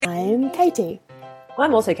I'm Katie. Well,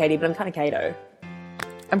 I'm also Katie, but I'm kind of Kato.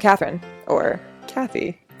 I'm Catherine, or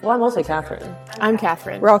Kathy. Well, I'm also Catherine. I'm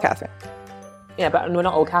Catherine. We're all Catherine, Yeah, but we're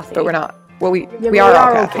not all Kathy. but we're not. Well, we we are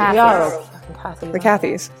are all all Kathy. We are all fucking Kathy. We're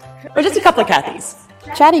Kathys. We're just a couple of Kathys.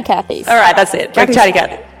 Chatty Cathys. All right, that's it. Like Chatty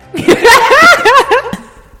Cathy.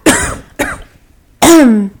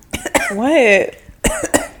 What?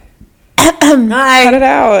 Hi. Cut it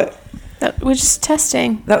out. We're just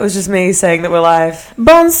testing. That was just me saying that we're live.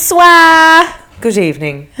 Bonsoir. Good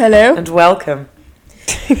evening Hello. and welcome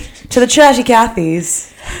to the Chatty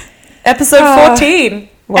Cathys. Episode 14.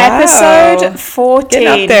 Wow. Episode 14.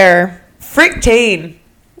 Getting up there. Frick-teen,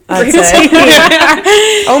 I'd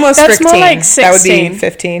say. Almost That's 15. more like That would be 16.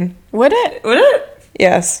 15. Would it? Would it?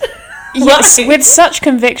 Yes. Yes, Why? with such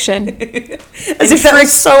conviction. As if that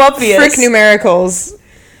was so obvious. Frick numericals.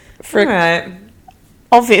 Frick, All right.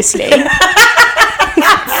 Obviously.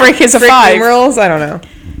 Frick is a frick 5. numerals? I don't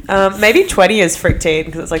know. Maybe 20 is frick-teen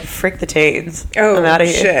because it's like frick the teens. Oh, I'm out of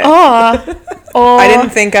here. shit. Or I didn't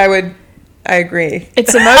think I would. I agree.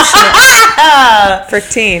 it's emotional. Frick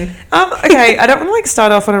teen. Okay, I don't want to like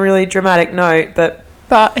start off on a really dramatic note, but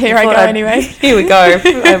But here I go anyway. Here we go.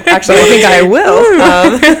 Actually, I think I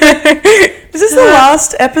will. This is the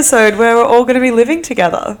last episode where we're all going to be living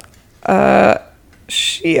together.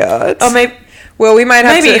 Shit. Oh, maybe. Well, we might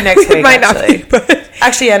have Maybe to. next week, It might actually. not be, but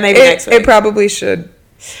Actually, yeah, maybe next week. it probably should.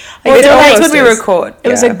 Well, It that's almost when we is. record. It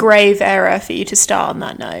was Yeah. a grave error for you to start on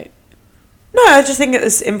that note. No, I just think it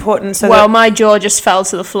was important. So Well, that my jaw just fell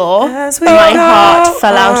to the floor. As we My go heart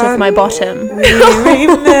fell out of on, my bottom. we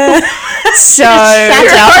remember So out I her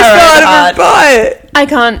fell own out of her butt. I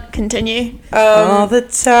can't continue. all the The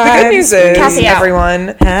time. good news is, Kathy out.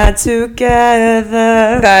 everyone, Had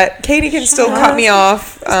together. that Katie can still cut me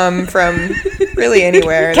off from really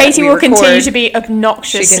anywhere. that Katie we will continue record. to be She can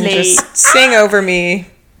obnoxiously. just sing over me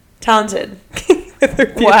Talented. with her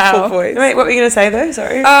beautiful Wow. voice. Wait, what were you going to say though?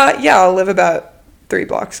 Sorry. Yeah, I'll live about 3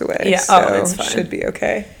 blocks away. Yeah, so that's fine. should be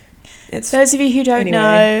okay. It's Those of you who don't Anyway.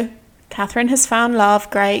 know, Catherine has found love.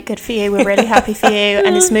 Great, good for you. We're really happy for you,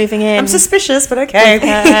 and is moving in. I'm suspicious, but okay.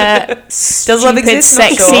 Does love exist? Not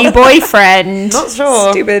sexy sure. boyfriend. Not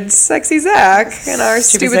sure. Stupid, sexy Zach in our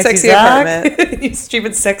stupid sexy Zach. apartment. Your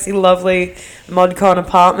stupid, sexy, lovely modcon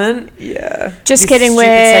apartment. Yeah, Just Your kidding. stupid,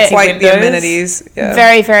 We're sexy quite the windows. amenities. Yeah.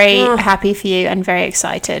 very, very happy for you and very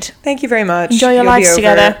excited. Thank you very much. Enjoy your You'll be lives over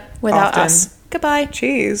together without often. us. Goodbye.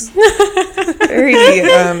 Jeez. Very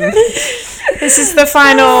This is the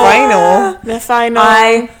final. The final.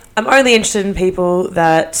 I am only interested in people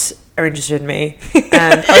that are interested in me,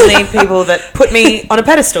 and only people that put me on a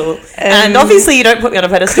pedestal. And obviously, you don't put me on a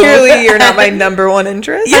pedestal. Clearly, you're not my number one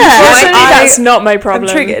interest. Yeah, Unfortunately, I- that's not my problem.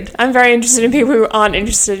 triggered. I'm very interested in people who aren't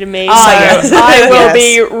interested in me. Ah, so yes. I will Yes.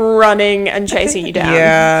 be running and chasing you down.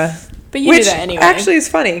 Yeah. But you Which do that anyway. actually is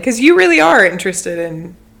funny because you really are interested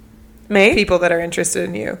in me. people that are interested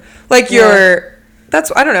in you. Like you're. That's.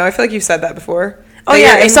 I don't know. I feel like you've said that before. Oh That yeah,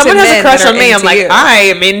 you're if into someone has a men crush that are on me, I'm into like, you. I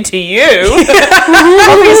am into you.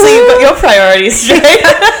 Obviously, you've got your priorities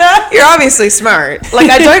straight. You're obviously smart. Like,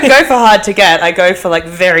 I don't go for hard to get. I go for like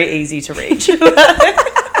very easy to reach.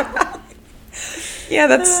 Yeah,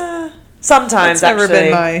 that's Sometimes, never actually.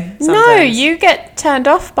 been my. No, Sometimes. you get turned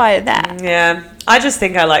off by that. Yeah, I just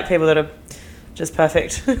think I like people that are just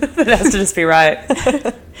perfect. It has to just be right.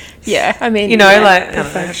 Yeah, I mean, You know, yeah. like, I don't know.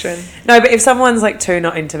 Perfection. No, but if someone's like too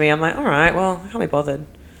not into me, I'm like, all right, well, I can't be bothered.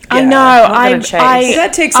 I Yeah, know. I'm gonna chase.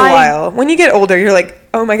 That takes a while. When you get older, you're like,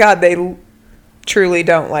 oh my god, they truly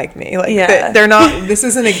don't like me. Like Yeah. they're not. This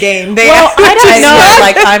isn't a game. They Well, I don't know.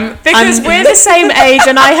 Like, I'm Because we're the same age,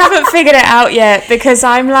 and I haven't figured it out yet. Because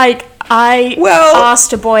I'm like, I Well-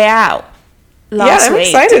 asked a boy out last I'm week.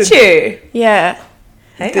 excited. Did you? Yeah,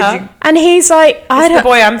 Hey, Did you? and he's like, I the don't.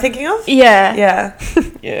 boy I'm thinking of? Yeah, Yeah.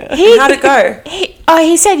 Yeah. He How'd it go?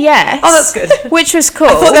 he said yes. Oh, that's good. Which was cool.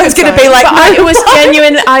 I thought that was going to be like, But no. it was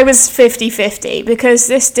genuine. I was 50-50 because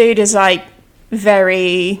this dude is like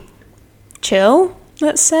very chill,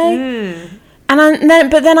 let's say. And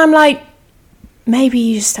then I'm like, maybe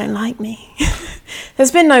you just don't like me.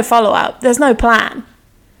 There's been no follow up. There's no plan.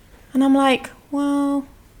 And I'm like, well,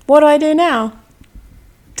 what do I do now?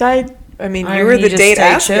 I mean, I you were mean, the you just date stay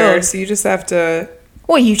after, chill. so you just have to.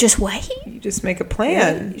 Well, you just wait. You just make a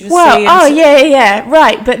plan. You just Well, see oh and- yeah,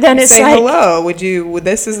 right. But then it's Say like, hello. Would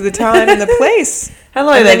this is the time and the place.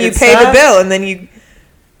 Hello And there, then you good pay sir. the bill, and then you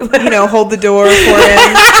hold the door for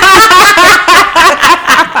him.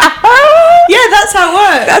 Yeah, that's how it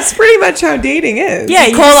works. That's pretty much how dating is. yeah,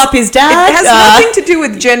 You call up his dad. It has nothing to do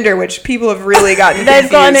with gender, which people have really gotten they've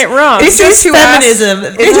gotten it confused. wrong. This just is you ask-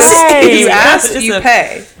 feminism. It's just Right. if you ask, you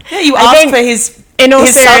pay. Yeah, you I ask think for his In all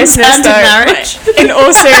his son's seriousness, hand in though, marriage. in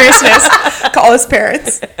all seriousness, Call his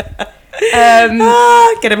parents.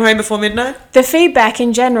 Get him home before midnight. the feedback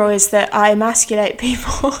in general is that I emasculate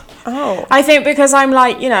people. Oh, I think because I'm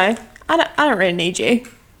like, I don't really need you.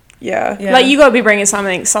 yeah. Yeah. Like, you got to be bringing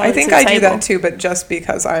something solid I think to the I do table. that too, but just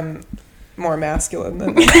because I'm more masculine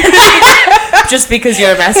than Just because you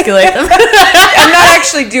emasculate them. I'm not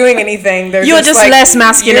actually doing anything. They're You're just like, less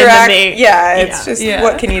masculine you're than me. Yeah, it's just Yeah.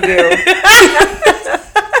 what can you do?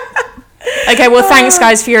 Okay, well, thanks,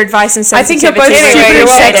 guys, for your advice and I think sensitivity. you're both Anyway, super you're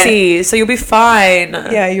welcome. sexy, so you'll be fine.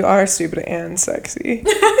 Yeah, you are stupid and sexy.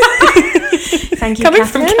 Thank you, Coming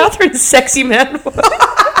Catherine. from Catherine's sexy man.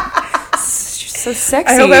 She's so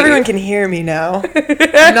sexy. I hope everyone can hear me now.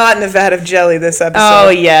 I'm not in a vat of jelly this episode. Oh,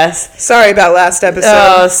 yes. Sorry about last episode.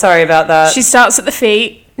 Oh, sorry about that. She starts at the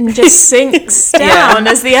feet and just sinks down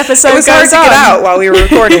as the episode it was hard goes to on. get out while we were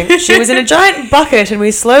recording. She was in a giant bucket and we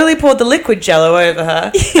slowly poured the liquid jello over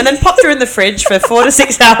her and then popped her in the fridge for 4 to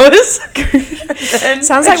 6 hours. Then,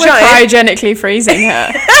 Sounds like we're giant- cryogenically freezing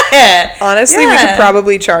her. yeah. Honestly, we Yeah. could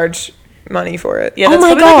probably charge money for it. Yeah, Oh that's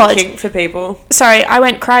my probably like a God. kink for people. Sorry, I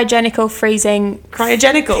went cryogenical freezing.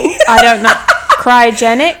 Cryogenical. I don't know.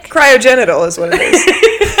 Cryogenic? Cryogenital is what it is.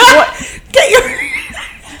 Get your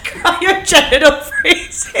cryogenital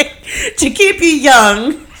freezing to keep you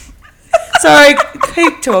young. Sorry,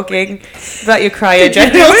 keep talking about your Do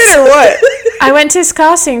cryogenitals. it or what? I went to this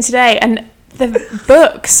casting today and the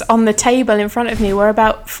books on the table in front of me were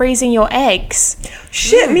about freezing your eggs.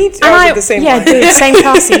 Shit, me too. And I was at the same yeah, one. dude, same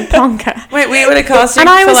casting, plonker. Wait, we were a casting And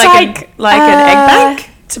I for was like an like, egg bank?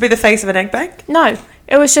 To be the face of an egg bank? No,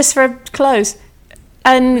 it was just for clothes.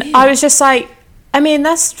 And I was just like, I mean,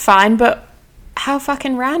 that's fine, but how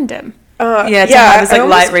fucking random. Yeah, to have as I like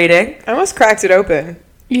almost- light reading. I almost cracked it open.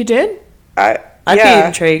 You did? I'd be yeah.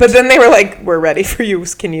 intrigued. But then they were like, "We're ready for you.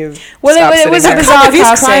 Can you?" Well, stop it was sitting a there?" bizarre It is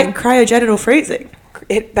casting. cryogenital freezing.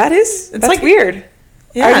 That's like- weird.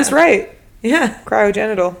 Yeah. I was right. Yeah.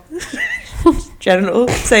 Cryogenital. Genital.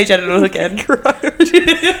 Say genital again.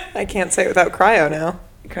 I can't say it without cryo now.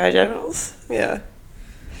 Cryogenitals. Yeah.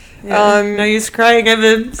 Yeah. No use crying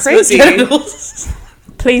over Crazy. genitals.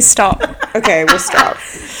 Please stop. Okay, we'll stop.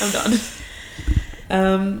 I'm done.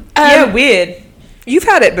 Yeah, weird. You've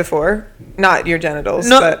had it before, not your genitals,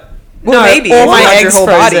 No- but well, no, maybe all you my had eggs your whole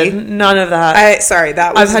frozen. body. None of that. Sorry,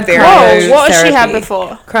 that was I've had very. cryo- Whoa, what has she had therapy.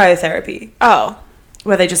 before? Cryotherapy, Oh.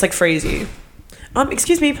 where they just like freeze you.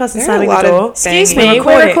 Excuse me, person There are a slamming lot the of door. Excuse banging. me, We're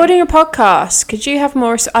we're recording. recording a podcast. Could you have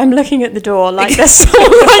more? I'm looking at the door like there's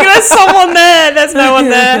someone there. There's no one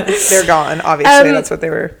there. They're gone. Obviously, Um, that's what they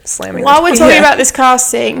were slamming. While we're talking Yeah. about this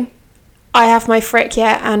casting, I have my frick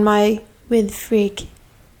yeah and my with freak.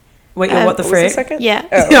 Wait, your what the What was the frick? second? Yeah.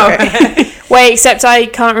 Oh, okay. Wait, except I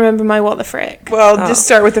can't remember my what the frick. Well, just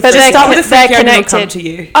start with the But first they're Start one. with the They're frick, yeah, and it'll come connected. to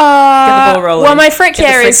you. Uh, Get the ball rolling. Well, my frick Get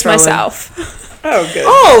the yeah fricks is rolling. myself. Oh, good.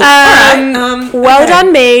 Oh, Um, alright. Well okay.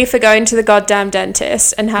 done me for going to the goddamn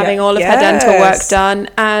dentist and having all of her dental work Yes. done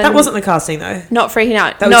and That wasn't the casting though. not freaking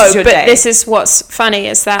out. That was No, just your but day. this is what's funny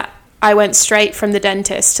is that I went straight from the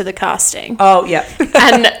dentist to the casting Oh yeah,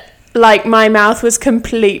 and like my mouth was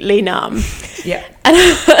completely numb. yeah.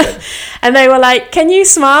 And they were like, "Can you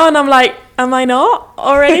smile?" And I'm like, "Am I not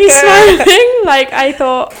already smiling?" Like I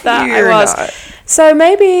thought that You're I was. not. So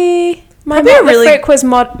maybe my Probably what a really- the frick was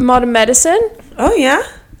modern medicine. Oh yeah.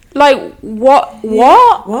 Like what?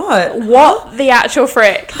 What the actual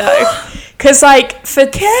frick though? Because like for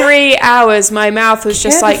 3 hours, my mouth was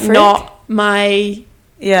just Care the like frick?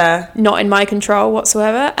 Yeah. not in my control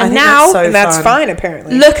whatsoever. I And think now that's so And that's fun. fine,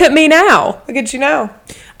 apparently. look at me now. Look at you now.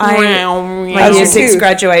 My How's year your 6 tooth?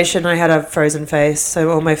 graduation, I had a frozen face.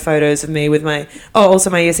 So all my photos of me with my... Oh, also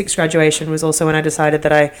my year 6 graduation was also when I decided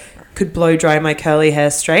that I could blow dry my curly hair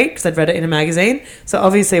straight because I'd read it in a magazine. So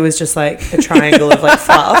obviously it was just like a triangle of like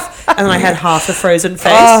fluff. And then I had half a frozen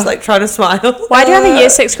face, like trying to smile. Why do you have a year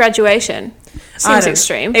 6 graduation? I Seems don't-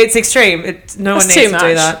 extreme. It's extreme. No That's one too needs to do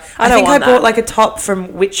much. that. I I don't think I want bought that. like a top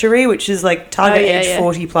from Witchery, which is like target Oh, yeah, age yeah.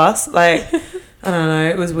 40 plus. Like... I don't know.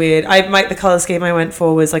 It was weird. The color scheme I went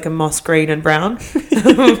for was like a moss green and brown.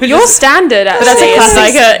 You're standard actually. But that's a It's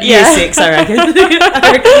classic like a, year yeah. 6, I reckon.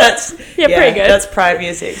 I reckon that's Pretty good. That's prime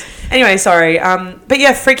year 6. Anyway, sorry. But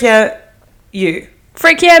yeah, frick yeah, you.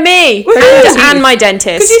 Frick yeah, me Woohoo! and my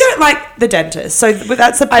dentist. Because you don't like the dentist. So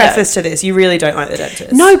that's the I don't. preface to this. You really don't like the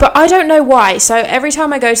dentist. No, but I don't know why. So every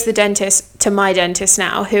time I go to the dentist, to my dentist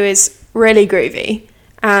now, who is really groovy,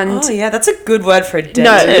 and Oh yeah, that's a good word for a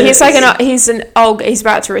dentist. no, he's like he's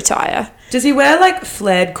about to retire. Does he wear like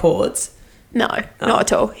flared cords? No, not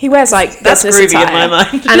at all. He wears like That's business groovy in attire my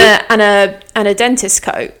mind. and a dentist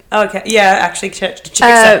coat. Okay, yeah, actually checks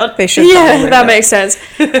out. They should. Yeah, probably that do makes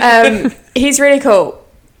sense. He's really cool.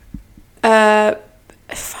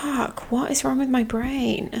 Fuck, what is wrong with my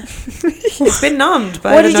brain? It's been numbed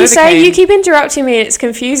by What the did you say? Novocaine. You keep interrupting me. It's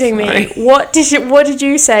confusing Sorry. me. What did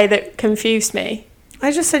you say that confused me?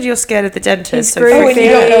 I just said you're scared of the dentist. He's So groovy. Oh, and you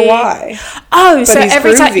don't know why. Oh, so he's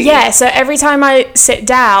every time, groovy. so every time I sit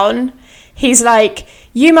down, he's like,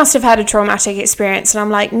 "You must have had a traumatic experience," and I'm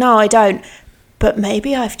like, "No, I don't." But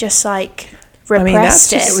maybe I've just like repressed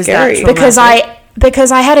that's just it. was scary. that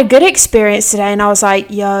because I had a good experience today, and I was like,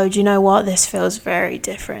 "Yo, do you know what? This feels very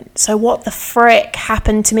different." So what the frick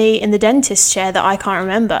happened to me in the dentist chair that I can't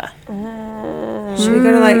remember? Should we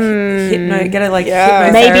go to like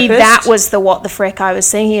hypnotherapist? Maybe that was the what the frick I was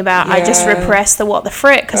thinking about. I just Yeah. repressed the what the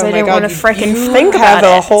frick because Oh I my didn't God, want to you frickin' think have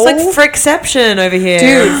about a it. whole It's like frickception over here.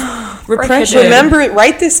 dude. Repression. Remember,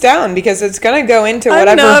 write this down because it's gonna go into I'm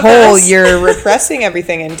whatever nervous. hole you're repressing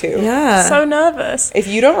everything into. Yeah. So nervous. If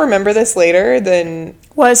you don't remember this later, then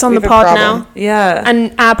Well, it's on We the have a pod problem. now. Yeah.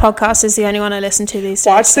 And our podcast is the only one I listen to these days.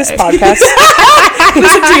 watch this so- podcast.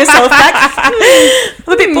 Listen to yourself back.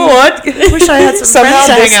 I'm a bit bored. Wish I had some Somehow friends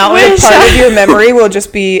to this hang out with. part of your memory will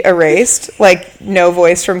just be erased, like no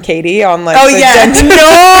voice from Katie on like. Oh the yeah. dent-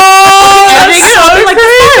 That's so like,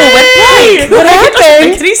 What What happened? doesn't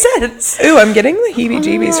make any sense. Ooh, I'm getting the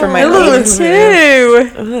heebie-jeebies from my Oh, own.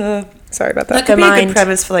 too. Sorry about That that. could be a mind. good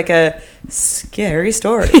premise for like a scary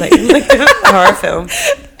story, like a horror film.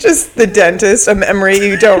 Just the dentist, a memory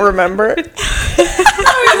you don't remember.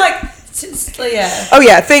 Yeah. Oh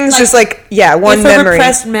yeah, things just like one If memory. a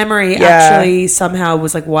repressed memory Yeah. actually somehow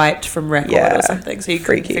was like wiped from record Yeah. or something, so you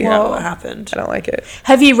couldn't Freaky. figure out Whoa. what happened. I don't like it.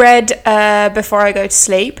 Have you read Before I Go to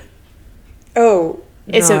Sleep? Oh,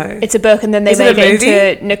 It's No. a book, and then they Is it made a it movie?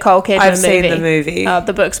 into Nicole Kidman I've movie. seen the movie.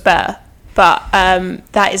 The book's better, but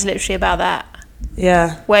that is literally about that,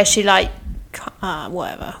 Yeah. where she like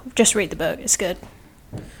whatever. Just read the book; it's good.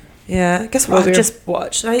 Yeah. Guess Will what? I do. just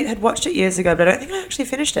watched. I had watched it years ago, but I don't think I actually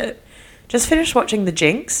finished it. Just finished watching The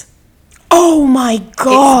Jinx. Oh my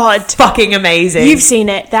god! Fucking amazing. You've seen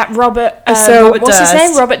it, that Robert. So- Robert what's his Durst.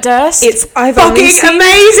 name? Robert Durst. It's I've fucking only seen-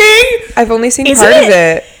 amazing. I've only seen Isn't part of it?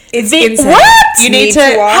 it. It's The- insane. what? You Need need to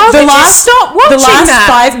to. watch. How The did you last stop watching the last that?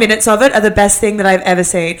 5 minutes of it are the best thing that I've ever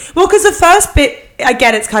seen. Well, because the first bit,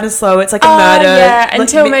 again, it's kind of slow. It's like a murder. yeah, Like,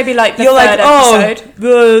 until maybe like the you're third like,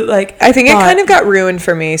 episode. like I think it but kind of got ruined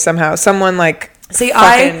for me somehow. Someone like See,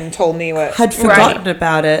 fucking told me what. had forgotten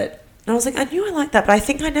about it. And I was like, I knew I liked that, but I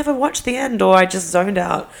think I never watched the end, or I just zoned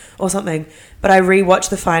out or something. But I rewatched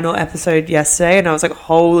the final episode yesterday, and I was like,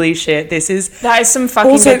 holy shit, this is That is some fucking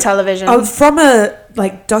also good television. from a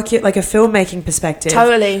like like a filmmaking perspective.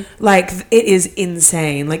 Totally. Like it is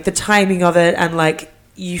insane. Like the timing of it, and like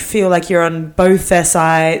you feel like you're on both their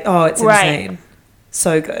side. Oh, it's Right. insane.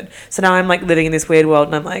 So good. So now I'm like living in this weird world,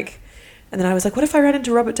 and I'm like, and then I was like, what if I ran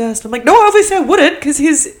into Robert Durst? I'm like, no, obviously I wouldn't, because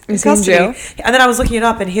he's in Is he in custody. jail? And then I was looking it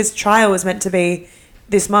up, and his trial was meant to be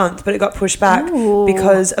this month, but it got pushed back Ooh.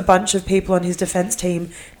 because a bunch of people on his defense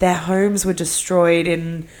team, their homes were destroyed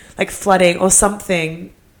in like flooding or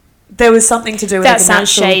something. There was something to do with That like, a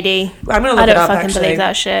sounds natural- shady. I'm gonna look I don't it up. fucking Actually, believe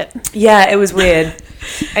that shit. yeah, it was weird.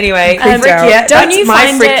 Anyway, Freaked Frick out. yeah, Don't that's you my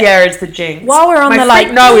find Frick it- yeah, it's the Jinx. While we're on my the Frick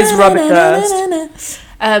like no is Robert Durst.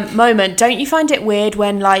 moment, don't you find it weird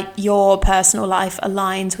when like your personal life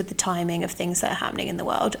aligns with the timing of things that are happening in the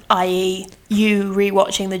world? I.e., you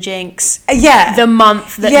rewatching The Jinx, Yeah, the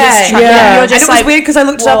month that yeah, this tra- yeah. You're and just it was like, weird because I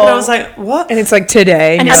looked it up and I whoa. was like, what? And it's like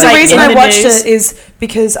today. And you're it's And the like reason in I the watched news. it is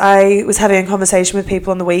because I was having a conversation with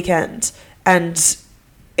people on the weekend, and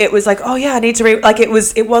it was like, oh yeah, I need to like it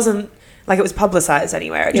wasn't like it was publicized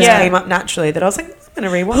anywhere. It just Yeah. came up naturally that I was like, I'm gonna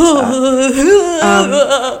rewatch that.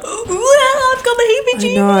 I've got the I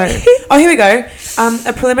heebie-jeebies. know. Oh, here we go.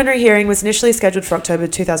 A preliminary hearing was initially scheduled for October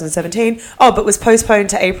 2017. Oh, but was postponed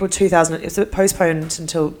to April 2000. It was postponed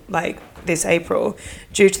until like this April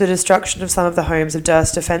due to the destruction of some of the homes of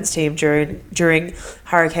Durst's defense team during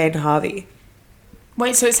Hurricane Harvey.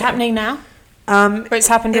 Wait, so it's happening now? Or it's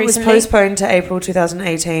happened It was recently? postponed to April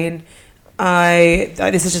 2018.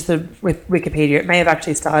 This is just the Wikipedia. It may have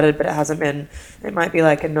actually started, but it hasn't been. It might be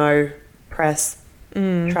like a no press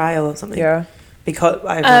trial or something. Yeah. Because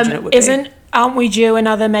I imagine it would be. Aren't we due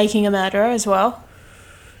another Making a Murderer as well?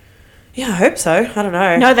 Yeah, I hope so. I don't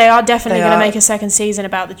know. No, they are definitely They going to are. make a second season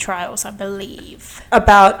about the trials, I believe.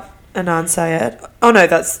 About Anand Syed. Oh no,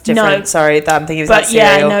 that's different. No. Sorry, I'm thinking of But that yeah,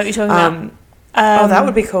 I serial. know what you're talking Oh, that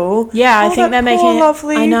would be cool. Yeah, I Oh, think that they're poor making.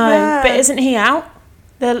 lovely I know, man. but isn't he out?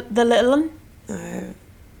 The little one. No,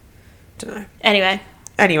 don't know. Anyway,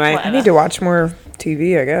 Anyway, I need to watch more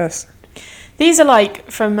TV, I guess. These are like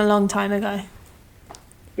from a long time ago.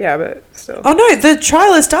 Yeah, but still. oh no, the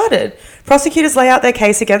trial has started. Prosecutors lay out their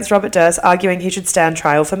case against Robert Durst, arguing he should stand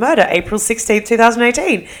trial for murder. April 16th,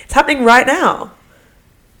 2018. It's happening right now.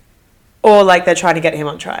 Or like they're trying to get him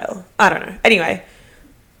on trial. I don't know. Anyway.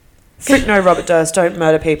 Frick no, Robert Durst, don't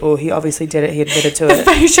murder people. He obviously did it. He admitted to The it.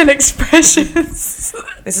 facial expressions.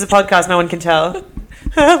 This is a podcast, no one can tell.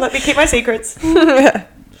 Let me keep my secrets.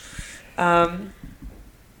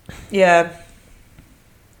 Yeah.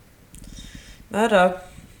 Murder.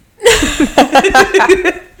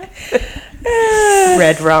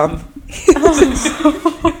 Red rum.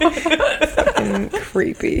 Fucking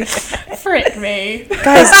creepy. Frick me.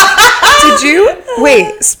 Guys, did you...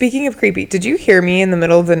 Wait, speaking of creepy, did you hear me in the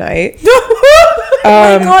middle of the night?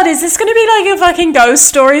 Oh my god, is this going to be like a fucking ghost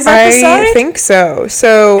stories episode? I think so.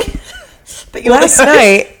 So, But you're last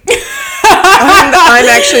night... I'm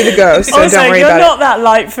actually the ghost, so also, don't worry you're about not that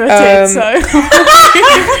light-footed, so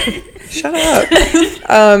it. Shut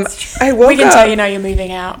up. I woke we can up... tell you know you're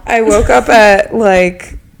moving out. I woke up at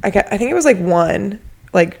like I think it was like 1,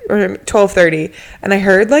 like or 12:30, and I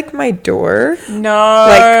heard like my door No.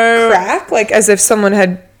 like crack, like as if someone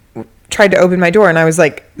had tried to open my door, and I was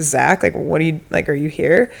like, Zach, like what are you like? Are you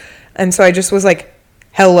here? And so I just was like,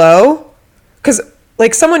 hello, because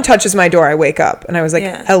like someone touches my door, I wake up, and I was like,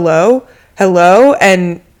 Yeah. hello,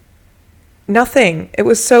 and nothing. It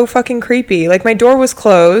was so fucking creepy. Like my door was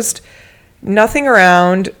closed, nothing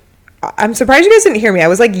around. I'm surprised you guys didn't hear me. I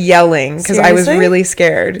was like yelling because I was Seriously? really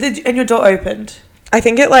scared. And your door opened. I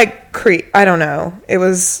think it like I don't know. It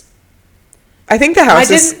was. I think the house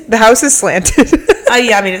is slanted.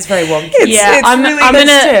 Yeah, I mean it's very wonky. Yeah, I'm really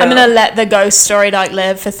gonna let the ghost story like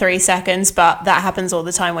live for 3 seconds, but that happens all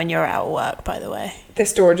the time when you're out of work. By the way,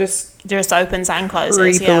 This door just opens and closes.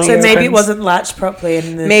 Creepily Yeah. So maybe it opens. wasn't latched properly,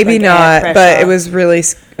 and the, maybe like, air not, but pressure. it was really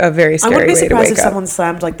a very I scary wouldn't be way to surprised wake if up. someone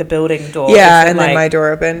slammed like the building door. Yeah, if it, and then like, my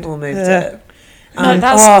door opened. all moved Ugh. it. No,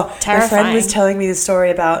 that's My friend terrifying. was telling me the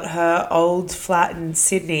story about her old flat in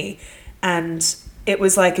Sydney, and it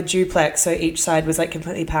was like a duplex, so each side was like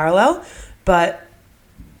completely parallel, but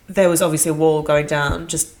there was obviously a wall going down,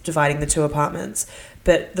 just dividing the two apartments.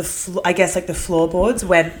 But I guess like the floorboards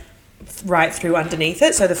went right through underneath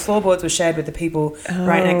it, so the floorboards were shared with the people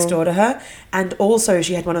right next door to her, and also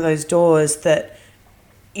she had one of those doors that,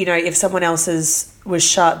 you know, if someone else's was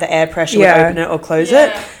shut, the air pressure would open it or close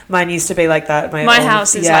it. Mine used to be like that. My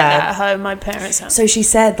house is like that at home. My parents' house. So she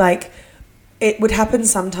said like it would happen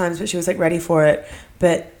sometimes, but she was like ready for it.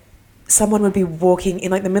 But someone would be walking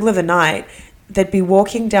in like the middle of the night. They'd be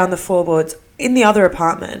walking down the floorboards in the other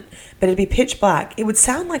apartment, but it'd be pitch black. It would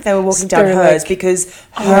sound like they were walking down hers because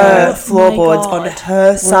her floorboards on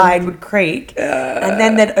her side would creak, and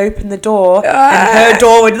then they'd open the door, and her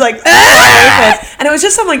door would like open, and it was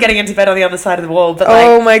just someone getting into bed on the other side of the wall. But like,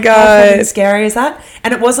 Oh my how fucking God. scary is that?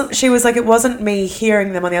 And it wasn't. She was like, it wasn't me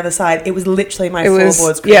hearing them on the other side. It was literally my was-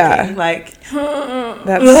 floorboards creaking. yeah. Like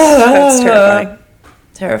That's terrifying.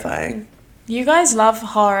 terrifying. You guys love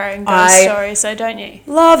horror and ghost stories, so don't you?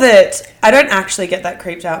 Love it. I don't actually get that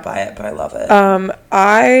creeped out by it, but I love it.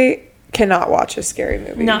 I cannot watch a scary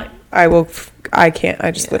movie. No. I can't.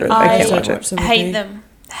 I just literally I can't watch it. the hate movie. them.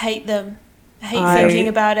 Hate them. Hate I- thinking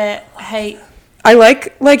about it. Hate. I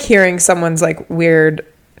like hearing someone's like weird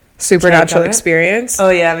supernatural Take on it? experience, Oh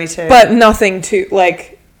yeah, me too. but nothing too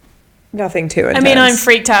intense. I mean, I'm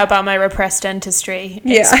freaked out about my repressed dentistry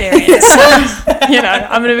Yeah. experience. You know,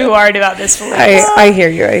 I'm going to be worried about this for weeks. I hear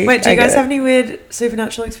you. wait, do I you guys get have it. any weird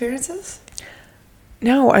supernatural experiences?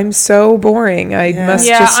 No, I'm so boring. I must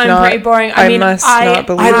Yeah, just I'm not. pretty boring. I mean, must I- not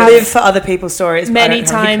believe I it. live for other people's stories. But Many I don't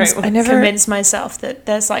have any times great I ones. never- convince myself that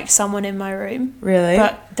there's like someone in my room, Really?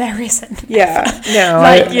 but there isn't. Yeah, no,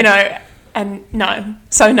 Like, you know, and no.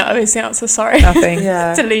 So no is the answer. Sorry. nothing.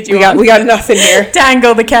 Yeah. To lead you We on. got nothing here.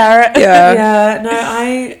 Dangle the carrot. Yeah. Yeah.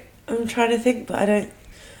 No, I'm trying to think, but I don't.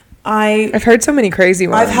 I've heard so many crazy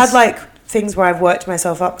ones. I've had like things where I've worked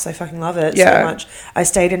myself up because I fucking love it Yeah. so much. I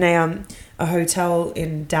stayed in a hotel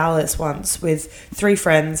in Dallas once with 3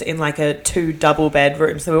 friends in like a 2 double bed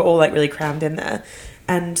rooms. They were all like really crammed in there.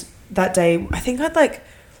 And that day, I think I'd like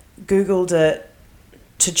Googled it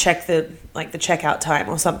to check the checkout time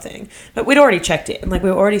or something. But we'd already checked it, and like we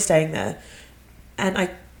were already staying there. And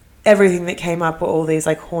everything that came up were all these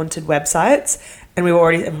like haunted websites. And we were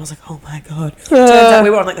already, and I was like, oh my God. Turns out we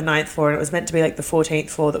were on like the 9th floor, and it was meant to be like the 14th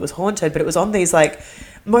floor that was haunted, but it was on these like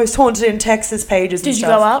most haunted in Texas pages. Did and you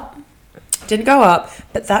stuff. go up? Didn't go up,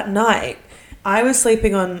 but that night I was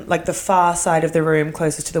sleeping on like the far side of the room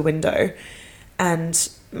closest to the window, and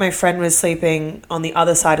my friend was sleeping on the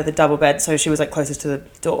other side of the double bed, so she was like closest to the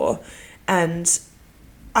door, and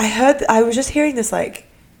I was just hearing this like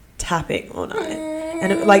tapping all night,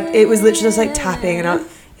 and it was literally just like tapping, and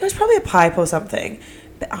it was probably a pipe or something,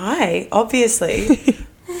 but I obviously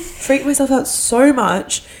freaked myself out so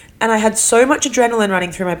much, and I had so much adrenaline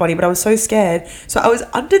running through my body, but I was so scared, so I was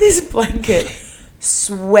under this blanket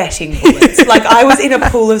sweating bullets. Like, I was in a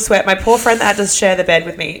pool of sweat. My poor friend that had to share the bed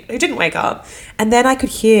with me, who didn't wake up, and then I could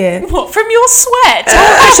hear... What, from your sweat?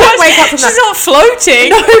 I didn't wake up from that. She's not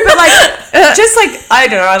floating. No, but like, just like, I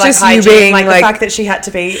don't know, I like Just you hygiene, being, like the like- fact that she had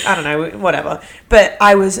to be, I don't know, whatever. But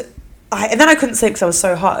and then I couldn't sleep because I was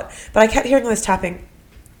so hot. But I kept hearing all this tapping,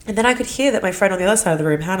 and then I could hear that my friend on the other side of the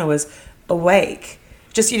room, Hannah, was awake.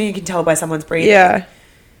 Just, you can tell by someone's breathing. Yeah.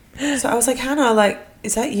 So I was like, Hannah, like,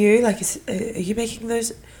 is that you? Like, are you making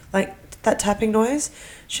those, like, that tapping noise?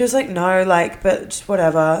 She was like, no, like, but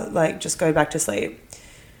whatever, like, just go back to sleep.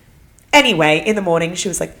 Anyway, in the morning, she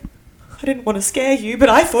was like, I didn't want to scare you, but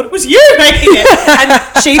I thought it was you making it.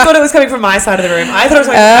 And she thought it was coming from my side of the room. I thought it was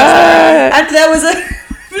coming from my side of the room. And there was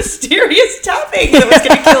a mysterious tapping that was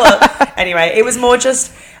going to kill her. Anyway, it was more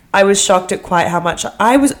just... I was shocked at quite how much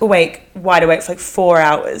I was wide awake for like 4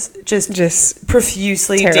 hours, just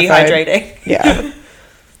profusely terrified. dehydrating. Yeah.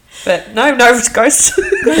 But no ghosts.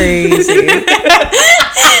 Crazy.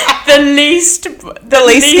 The least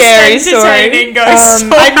scary entertaining story. ghost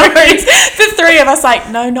story. I know. The three of us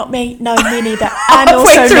like, no, not me, no, me neither, and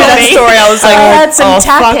also Halfway through not that me. story, I was like, I heard some oh,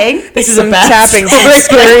 fuck. tapping. This is Some a bad tapping, some story.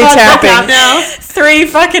 scary Can't back tapping. out now. 3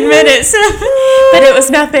 fucking minutes, but it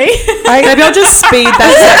was nothing. Maybe I'll just speed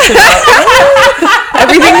that section up.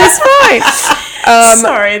 Everything was fine.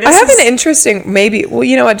 Sorry, I have an interesting, maybe, well,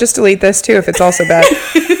 you know what, just delete this too if it's also bad.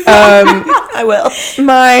 I will.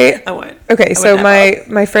 I won't. Okay, I so would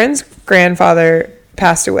never. my friend's grandfather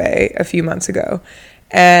passed away a few months ago,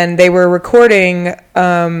 and they were recording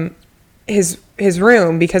his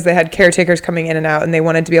room because they had caretakers coming in and out, and they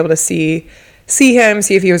wanted to be able to see him,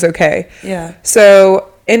 see if he was okay. Yeah.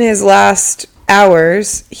 So in his last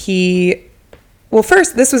hours,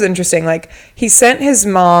 first, this was interesting. Like, he sent his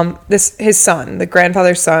mom, his son, the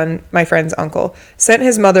grandfather's son, my friend's uncle, sent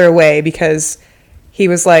his mother away because he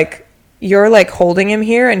was like, you're like holding him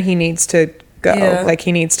here and he needs to go. Yeah. Like,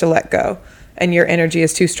 he needs to let go. And your energy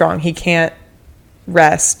is too strong. He can't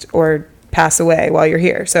rest or pass away while you're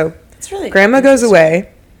here. So That's really grandma goes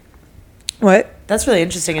away. What? That's really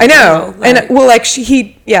interesting. I know. Like, And well, like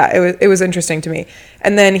it was interesting to me.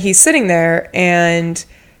 And then he's sitting there and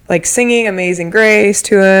like singing Amazing Grace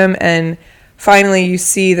to him, and finally you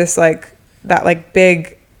see this like that like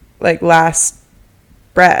big like last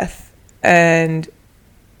breath, and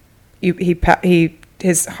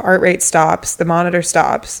his heart rate stops, the monitor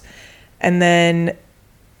stops, and then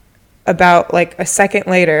about like a second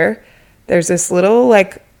later there's this little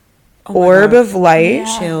like orb of light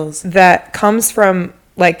chills. that comes from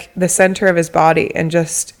like the center of his body and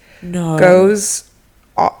just goes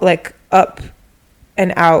like up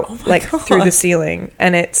and out like through the ceiling,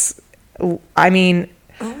 and I mean,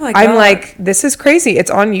 oh my I'm God. like, this is crazy. It's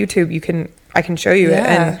on YouTube. I can show you it. Yeah.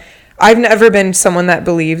 And I've never been someone that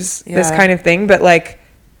believes this Yeah. kind of thing, but like,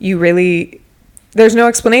 there's no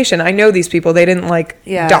explanation. I know these people, they didn't like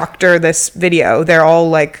doctor this video. They're all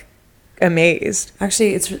like amazed.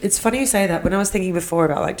 Actually, it's funny you say that. When I was thinking before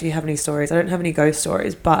about like, do you have any stories? I don't have any ghost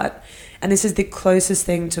stories, and this is the closest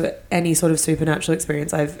thing to any sort of supernatural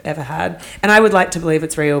experience I've ever had. And I would like to believe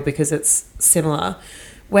it's real because it's similar.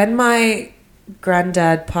 When my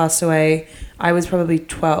granddad passed away, I was probably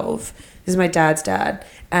 12. This is my dad's dad.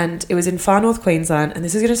 And it was in far north Queensland. And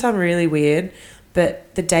this is going to sound really weird,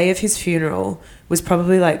 but the day of his funeral was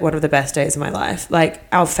probably like one of the best days of my life. Like,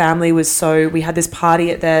 our family was we had this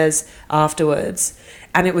party at theirs afterwards.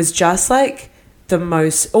 And it was just like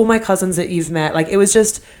all my cousins that you've met, like it was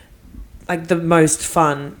just like the most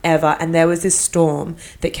fun ever. And there was this storm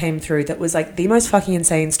that came through that was like the most fucking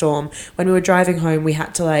insane storm. When we were driving home, we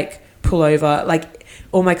had to like pull over. Like,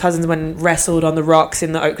 all my cousins went and wrestled on the rocks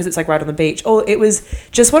in the oak because it's like right on the beach. It was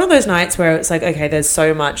just one of those nights where it's like, okay, there's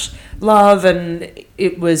so much love, and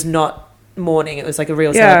it was not mourning, it was like a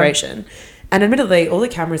real celebration. And admittedly, all the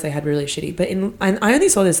cameras they had were really shitty, but and I only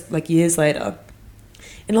saw this like years later.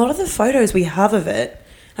 In a lot of the photos we have of it,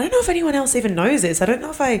 I don't know if anyone else even knows this, I don't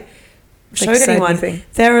know if I showed anyone,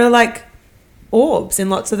 there are like orbs in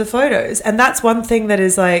lots of the photos, and that's one thing that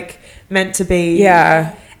is like meant to be,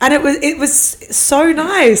 and it was so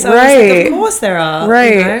nice. I was like, of course there are,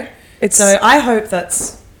 right, you know? So I hope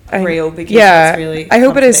that's real, because it's really I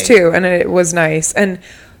hope it is too, and it was nice. And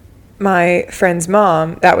my friend's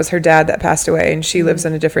mom, that was her dad that passed away, and she lives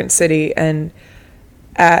in a different city, and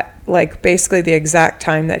at like basically the exact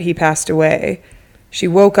time that he passed away. She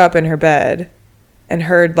woke up in her bed and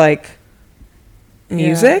heard like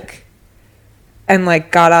music and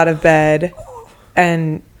like got out of bed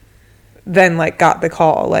and then like got the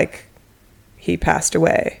call like he passed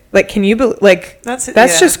away. Like, can you like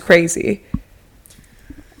that's just crazy.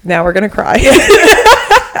 Now we're gonna cry.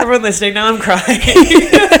 Everyone listening, now I'm crying.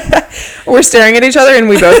 We're staring at each other and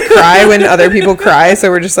we both cry when other people cry, so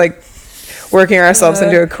we're just like working ourselves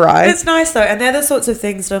into a cry. It's nice though, and they're the sorts of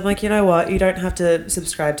things that I'm like, you know what, you don't have to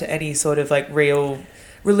subscribe to any sort of like real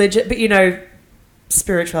religion, but you know,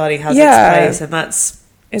 spirituality has its place, and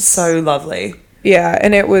it's so lovely. Yeah,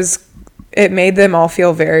 and it made them all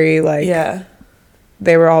feel very like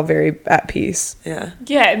they were all very at peace. Yeah,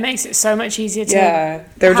 it makes it so much easier to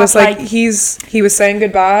they were just like he was saying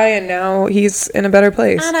goodbye and now he's in a better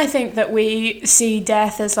place. And I think that we see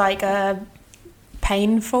death as like a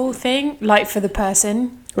painful thing, like for the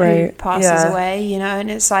person who passes away, you know, and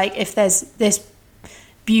it's like if there's this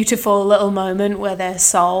beautiful little moment where their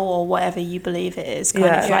soul or whatever you believe it is kind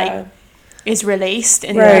of like is released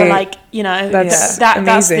and you're like, you know, that's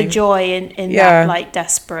the joy in that like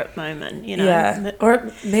desperate moment, you know.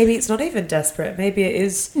 Or maybe it's not even desperate, maybe it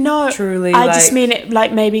is truly I just mean it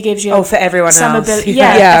like maybe gives you for everyone some else ability for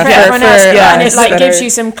everyone else and it like gives you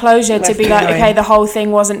some closure to be like, okay, the whole thing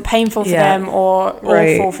wasn't painful for them or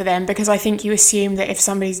awful for them, because I think you assume that if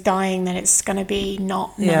somebody's dying then it's going to be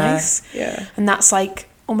not nice, and that's like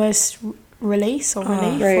almost release or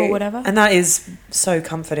relief or whatever, and that is so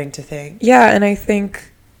comforting to think. And I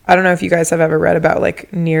think, I don't know if you guys have ever read about like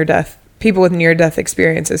people with near-death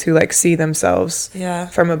experiences who like see themselves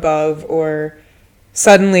from above, or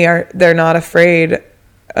suddenly they're not afraid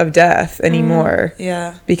of death anymore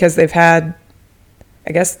because they've had,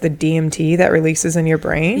 I guess, the DMT that releases in your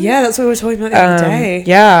brain. That's what we were talking about the other day.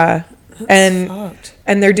 That's fucked.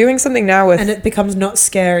 And they're doing something now with, and it becomes not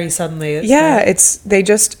scary suddenly.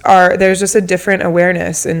 There's just a different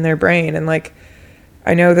awareness in their brain, and like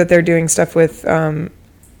I know that they're doing stuff with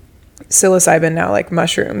psilocybin now, like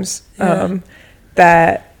mushrooms,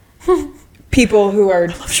 that people who are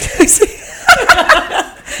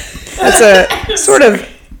that's a sort of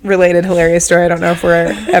related hilarious story. I don't know if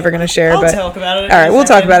we're ever going to share, but talk about it. All right, we'll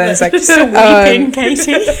talk about it in a second. Just weeping,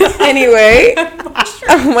 Katie. Anyway,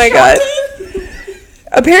 oh my god.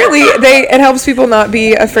 Apparently, it helps people not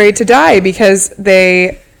be afraid to die because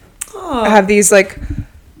they have these like.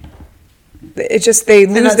 They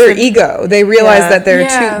lose their ego. They realize that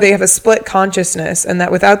they have a split consciousness, and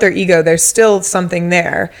that without their ego, there's still something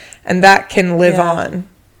there, and that can live on.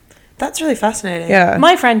 That's really fascinating. Yeah.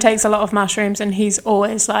 My friend takes a lot of mushrooms and he's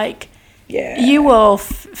always like, you will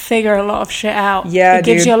figure a lot of shit out. Yeah, it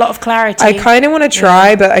gives you a lot of clarity. I kind of want to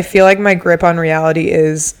try, but I feel like my grip on reality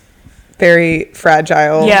is very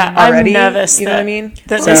fragile. Yeah, already. I'm nervous. You know what I mean?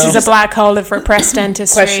 That this is a black hole of repressed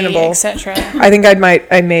dentistry, etc. I think I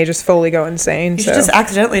may just fully go insane. You should just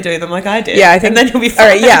accidentally do them like I did. Yeah, I think, and then you'll be fine.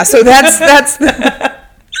 All right, yeah. So that's.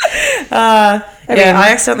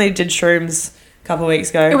 I accidentally did shrooms a couple of weeks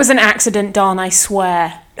ago. It was an accident, Don. I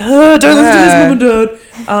swear. Don't listen to this, Mum and Dad.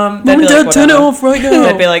 Mum and Dad, turn it off right now.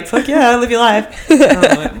 They'd be like, fuck yeah, live your life.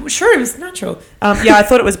 Like, shrooms, natural. I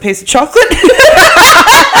thought it was a piece of chocolate.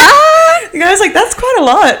 The guy was like, that's quite a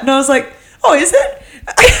lot. And I was like, oh, is it?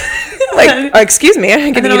 Like, excuse me,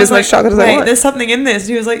 I can eat as much chocolate as I want. There's something in this.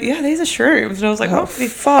 And he was like, yeah, these are shrooms. And I was like, oh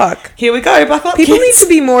fuck. Here we go, buckle up, People kids. need to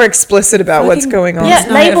be more explicit about what's going on. Yeah,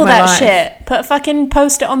 label that shit.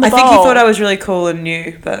 Post it on the bowl. I think he thought I was really cool and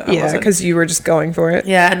new, but I wasn't. Because you were just going for it.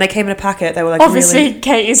 Yeah, and they came in a packet. They were like, obviously, really...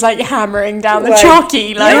 Katie's like hammering down the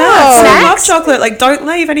chalky. Like, I love chocolate. Like, don't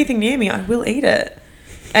leave anything near me. I will eat it.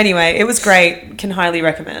 Anyway, it was great. Can highly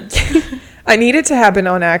recommend. I need it to happen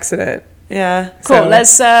on accident. Yeah. Cool. So,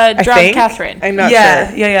 let's drag Catherine. I'm not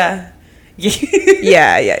sure. Yeah.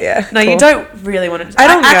 No, cool. You don't really want to. I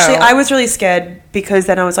don't know. Actually, I was really scared because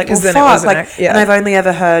then I was like, well, fuck. And I've only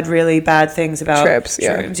ever heard really bad things about trips,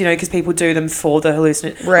 shrooms, you know, because people do them for the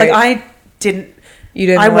hallucination. Right. Like, I didn't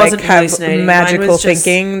wasn't have magical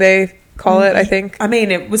thinking, they call it, I think. I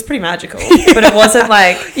mean, it was pretty magical, but it wasn't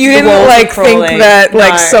like you didn't like think that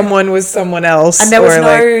like someone was someone else, and there was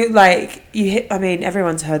no like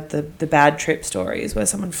everyone's heard the bad trip stories where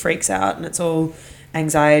someone freaks out and it's all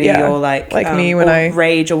anxiety or like me when I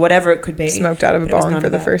rage or whatever it could be. Smoked out of a bong for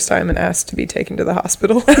the first time and asked to be taken to the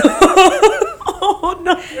hospital. Oh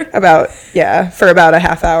no! For about a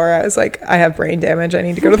half hour, I was like, I have brain damage. I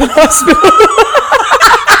need to go to the hospital.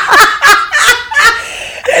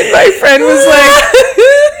 And my friend was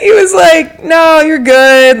like, no, you're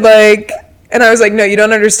good. Like, And I was like, no, you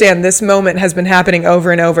don't understand. This moment has been happening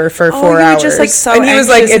over and over for 4 you were hours. just, like, so and he was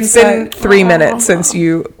like, anxious it's been inside. 3 minutes since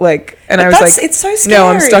you, like, and I was that's- like, it's so no,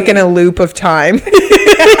 I'm stuck scary. in a loop of time.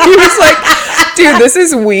 He was like, dude, this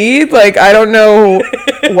is weed. Like, I don't know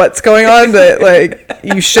what's going on, but, like,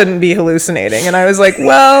 you shouldn't be hallucinating. And I was like,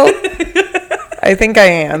 well, I think I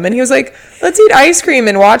am. And he was like, let's eat ice cream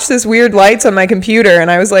and watch this weird lights on my computer.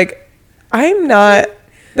 And I was like, I'm not,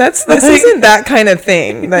 this isn't that kind of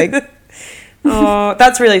thing. Like, Oh,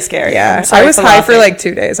 that's really scary. yeah, I'm sorry I was for high for laughing. like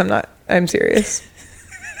 2 days. I'm serious.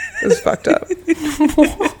 It was fucked up.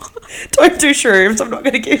 Don't do shrooms. I'm not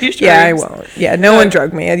going to give you shrooms. Yeah, I won't. Yeah, no one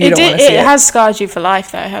drugged me. You don't want to see It it. has scarred you for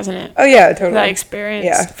life, though, hasn't it? Oh yeah, totally. That experience.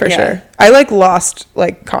 Yeah, for Yeah. sure. I like lost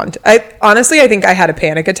like content. I honestly, I think I had a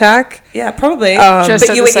panic attack. Yeah, probably. Just but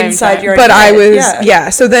at you the were same inside time. your own But I head. was yeah.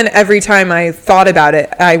 So then every time I thought about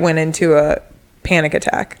it, I went into a panic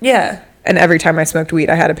attack. Yeah. And every time I smoked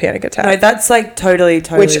weed, I had a panic attack. No, that's like totally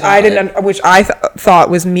which I valid. didn't. Which I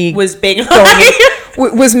thought was me Was being going high.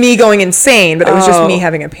 was me going insane, but it was just Oh. me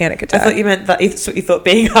having a panic I attack. thought you meant that that's what you thought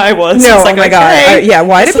being high was. No, It's oh like, my god, okay. yeah.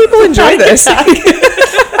 Why do people enjoy this?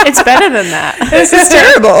 It's better than that. This is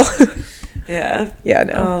terrible. Yeah. Yeah,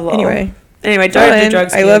 no. Oh, lol. Anyway, Anyway, don't do fine.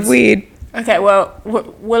 drugs. I love kids. weed. Okay, well,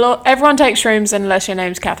 will everyone take shrooms unless your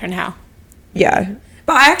name's Catherine Howe? Yeah,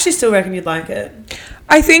 But I actually still reckon you'd like it.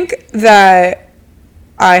 I think that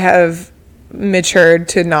I have matured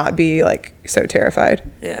to not be like so terrified,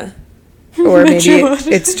 Yeah. or maybe Matured.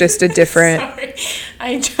 it's just a different. Sorry, I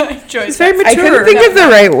enjoy It's very that. I couldn't mature. think of the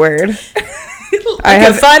right word. I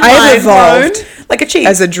have evolved like a cheese.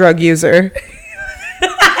 as a drug user.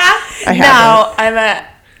 I haven't. Now I'm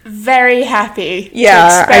very happy Yeah, to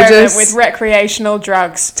I experiment just- with recreational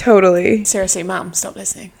drugs. Totally. Seriously, Mum, stop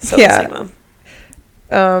listening. So Yeah. Mom.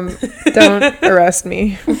 Don't arrest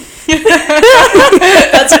me.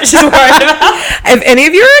 That's what she's worried about. If any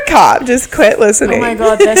of you are a cop, just quit listening. Oh my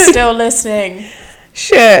God, they're still listening.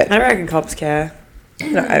 Shit. I reckon cops care.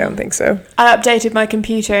 No, I don't think so. I updated my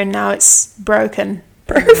computer and now it's broken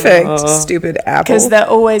Perfect. Oh. Stupid Apple. because they're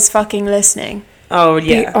always fucking listening. Oh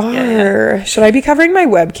They yeah. are. Yeah, yeah. Should I be covering my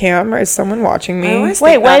webcam, or is someone watching I me? always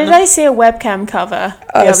Wait, think where that. did I see a webcam cover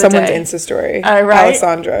the other Someone's day? Insta story. Oh, right.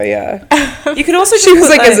 Alessandra, yeah. You can also. She was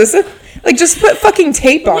put, like, "Is this a like just put fucking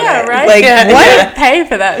tape on Yeah, it? right? Like Yeah, what? yeah. Pay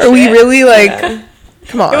for that Are we shit. really like?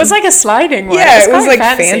 Come on. It was like a sliding one. Yeah, It's it was, quite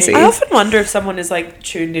like, fancy. I often wonder if someone is like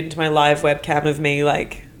tuned into my live webcam of me,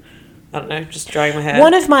 like, I don't know, just drying my hair.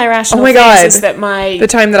 One of my rational Oh my things God. is that my the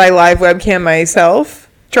time that I live webcam myself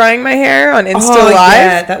drying my hair on Insta oh, Live.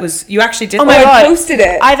 yeah, that was you actually did. Oh my that? God. I posted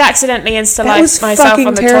it. I've accidentally Insta That was Lived myself fucking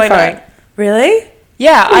on the terrifying. toilet. Really?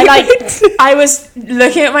 Yeah, I What? I was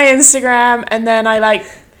looking at my Instagram and then I like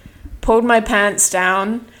pulled my pants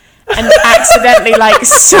down and accidentally like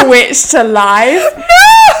switched to live,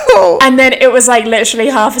 No. and then it was like literally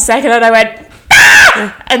half a second and I went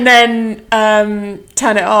 "Ah!" and then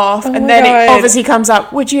turn it off, and my then it God. obviously comes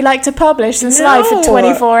up, would you like to publish this live for No.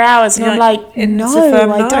 24 hours? And You're I'm like, like, it's no, a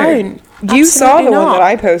firm I no. don't. You saw Absolutely the one not. that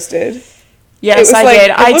I posted. Yes, I like,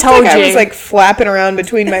 did. it I looked told like you. I was like flapping around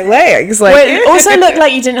between my legs. Like Well, it also looked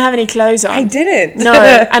like you didn't have any clothes on. I didn't. No,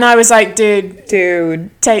 and I was like, dude,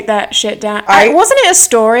 Dude. take that shit down. I- Wasn't it a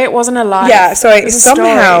story? It wasn't a live. Yeah, so It I was a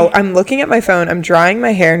somehow story. I'm looking at my phone, I'm drying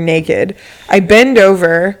my hair naked. I bend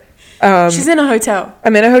over. She's in a hotel.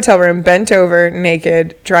 I'm in a hotel room, bent over,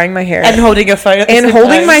 naked, drying my hair. And holding a phone. At the and same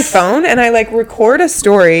holding time. my phone, and I like record a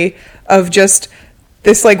story of just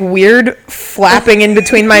this like weird flapping in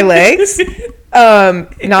between my legs.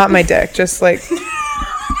 Not my dick, just like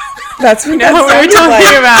that's what No, we were that sounded talking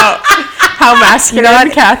like. about how masculine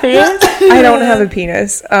Kathy is. I don't have a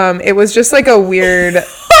penis. It was just like a weird.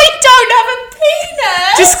 I don't have a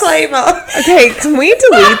penis. Disclaimer. Okay, can we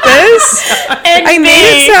delete this? And I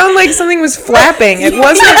made it sound like something was flapping. It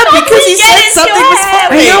wasn't because you said something was I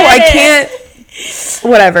funny. know I can't.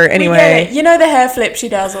 Whatever. Get Anyway, it. You know the hair flip she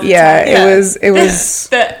does all the yeah, time. it was.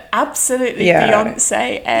 The absolutely Yeah.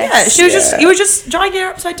 Beyonce. Yeah, she was just. Yeah. You were just drying your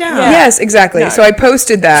hair upside down. Yeah. Yes, exactly. No. So I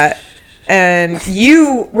posted that, and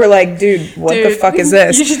you were like, "Dude, what the Dude, fuck is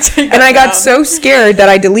this?" you should take And that I got down. so scared that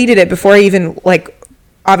I deleted it before I even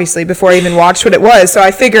obviously before I even watched what it was. So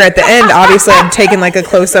I figure at the end, obviously, I'm taking like a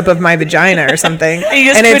close up of my vagina or something. You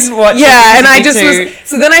just and couldn't watch it Yeah, because and I you just too- was.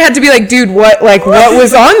 So then I had to be like, "Dude, what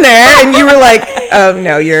was on there?" And you were like, "Oh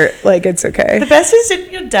no, you're like, it's okay." The best is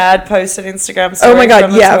didn't your dad post an Instagram story Oh my God,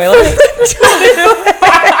 from the yeah. toilet?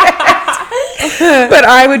 But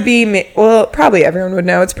I would be, well, probably everyone would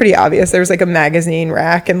know. It's pretty obvious. There was like a magazine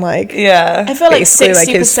rack and like, Yeah. I feel like basically 60%. like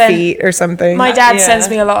his feet or something. My dad Yeah. sends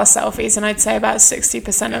me a lot of selfies, and I'd say about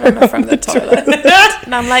 60% of them are from the toilet.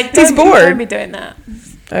 And I'm like, He's bored. Don't be doing that.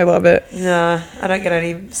 I love it. No, I don't get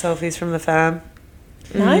any selfies from the fam.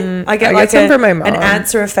 No? I get I like get some from my mom. an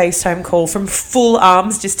answer a FaceTime call from full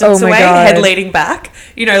arms distance Oh my away, God. head leading back.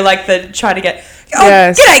 You know, like the trying to get. Oh,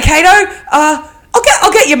 Yes. g'day, Kato.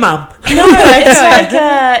 I'll get your mum. No,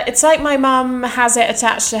 it's like my mum has it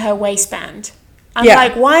attached to her waistband. I'm Yeah.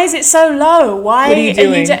 like, why is it so low? Why What are you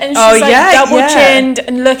doing? and she's Oh, like yeah, double yeah. chinned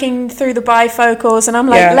and looking through the bifocals, and I'm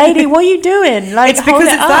like, Yeah. lady, what are you doing? Like, It's because hold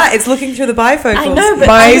it's it up. that. It's looking through the bifocals. I know, but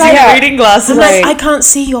My- I'm like, yeah. reading glasses. I'm like, Right. I can't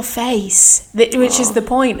see your face, which is the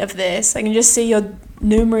point of this. I can just see your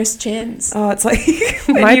numerous chins. Oh, it's like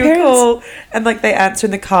when My you parents- call and like they answer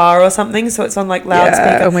in the car or something, so it's on like loudspeaker.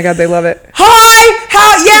 Yeah. Oh my God, they love it. Hi,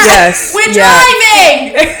 how? Yeah, Yes. We're Yeah.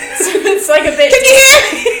 driving. So it's like a bit. Can you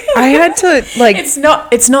hear me? I had to like, It's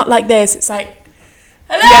not like this. It's like,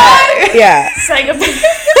 hello. yeah. It's like a bit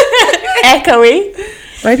echoey.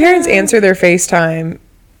 My parents answer their FaceTime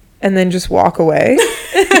and then just walk away.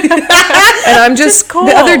 And I'm just, cool.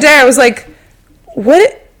 the other day I was like,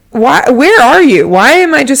 what? Why? Where are you? Why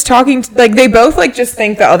am I just talking? Like they both like just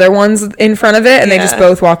think the other one's in front of it, and they just Yeah.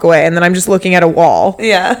 both walk away. And then I'm just looking at a wall,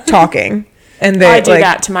 Yeah. talking. And they I do like,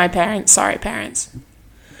 that to my parents. Sorry, parents.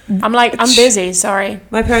 I'm like, I'm busy. Sorry.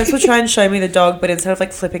 My parents will try and show me the dog, but instead of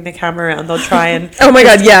like flipping the camera around, they'll try and Oh my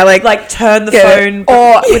God, yeah, like turn the Get it. phone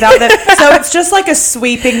or without them. So it's just like a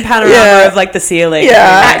sweeping panorama Yeah. of like the ceiling.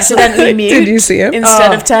 Yeah. Accidentally mute. Did you see him?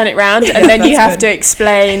 Instead Oh. of turn it round, and then you That's have to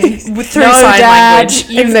explain through no, sign Dad, language.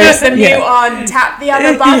 you've And got there's- the yeah. mute on. Tap the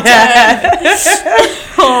other button.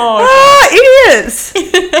 Oh, Ah, idiots.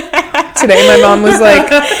 today my mom was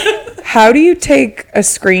like, how do you take a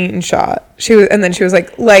screenshot? And then she was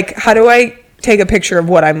like, how do I take a picture of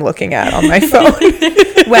what I'm looking at on my phone?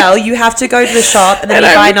 Well, you have to go to the shop and then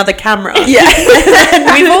And you buy I'm- another camera.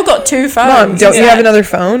 Yeah. we've all got two phones. Mom, don't you Yeah. have another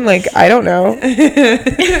phone? Like, I don't know.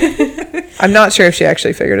 I'm not sure if she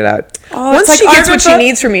actually figured it out. Oh, Once it's like, she I gets what she remember-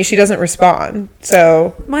 needs from me, she doesn't respond.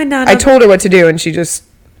 So My nana, I told her what to do, and she just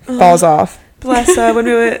falls off. bless her,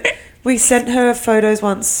 when we sent her photos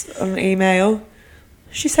once on email.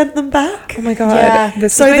 She sent them back. Oh my God. Yeah.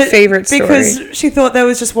 This is my that- favorite story. because she thought there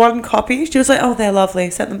was just one copy. She was like, "Oh, they're lovely."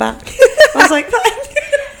 Sent them back. I was like,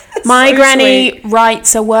 That's My so granny sweet.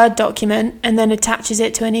 writes a Word document and then attaches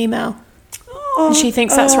it to an email. Oh, And she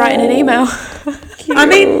thinks that's writing an email. I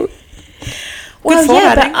mean, Well, for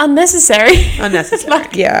yeah, writing. but unnecessary. unnecessary,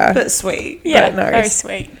 Yeah. but sweet. Yeah, nice. very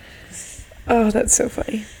sweet. Oh, that's so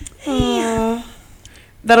funny. Aw.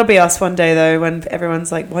 That'll be us one day though, when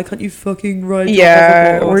everyone's like, "Why can't you fucking ride?" your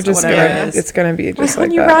Yeah, hoverboard?" we're or just whatever gonna. it is. It's gonna be just Why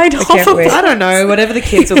like can't you that. ride I can't wait. I don't know. Whatever the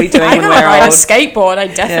kids will be doing I when can't we're ride a old, skateboard. I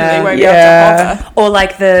definitely Yeah. won't be Yeah. able to hover. or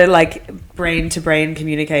like the brain to brain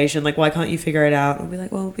communication. Like, why can't you figure it out? I'll be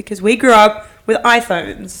like, well, because we grew up with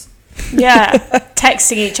iPhones. Yeah,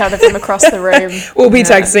 texting each other from across the room. We'll be Yeah.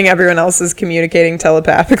 texting everyone else is communicating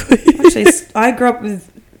telepathically. Actually, I grew up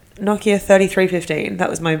with Nokia 3315. That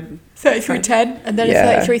was my. 3310 and then Yeah.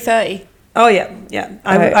 a 3330. Oh yeah, yeah.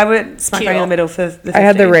 I went smack bang in the Cute. middle for the. 15. I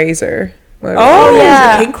had the Razor. Oh yeah.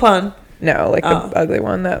 yeah, the pink one. No, like Oh. the ugly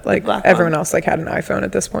one that like black everyone one. else like had an iPhone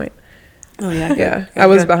at this point. Oh yeah, Yeah, good, I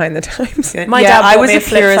was good. behind the times. Good. My Yeah, dad bought I was me a a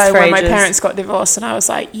flip purist phone for when my ages. parents got divorced, and I was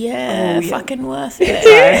like, yeah, Oh, yeah. fucking worth it.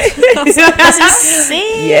 I was like, this is sick.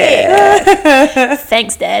 Yeah.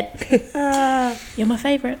 Thanks, Dad. You're my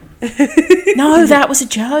favourite. No, that was a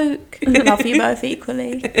joke. I love you both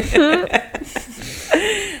equally.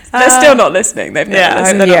 They're still not listening. They've never Yeah, I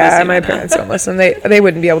listened. hope they're not Yeah, listening my right now. parents don't listen. They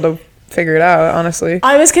wouldn't be able to figure it out, honestly.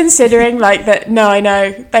 I was considering like that. No, I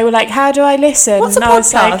know. They were like, "How do I listen?" What's a and I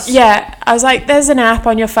was like, podcast? "Yeah." I was like, "There's an app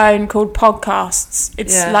on your phone called Podcasts.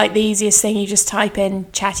 It's Yeah. like the easiest thing. You just type in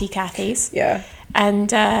Chatty Cathy's, Yeah.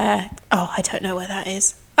 and I don't know where that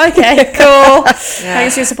is." Okay, cool.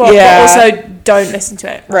 Thanks for your support, Yeah. but also don't listen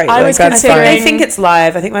to it. Right, I like, was that's fine. considering. They think it's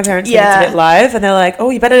live. I think my parents think Yeah. it's a bit live, and they're like, "Oh,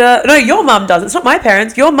 you better." No, your mum does. It's not my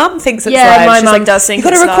parents. Your mum thinks it's Yeah, live. my She's mum like, does think you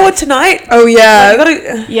got to it's record live. tonight. Oh yeah, You got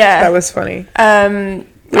to. Yeah. that was funny. I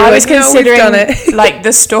You're was like, "No, we've considering done it." like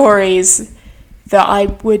the stories that I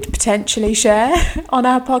would potentially share on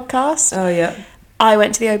our podcast. Oh yeah. I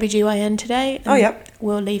went to the OBGYN today. Oh, and yep.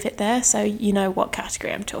 We'll leave it there so you know what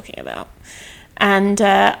category I'm talking about. And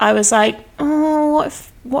I was like, oh,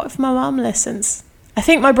 what if my mum listens? I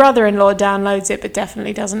think my brother-in-law downloads it but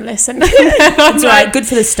definitely doesn't listen. That's right. Good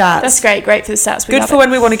for the stats. That's great. Great for the stats. We Good love for it. when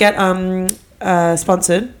we want to get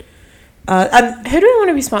sponsored. And Who do we want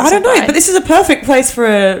to be sponsored I don't know, by? but this is a perfect place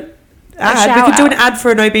for ad. We could do an ad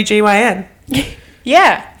for an OBGYN.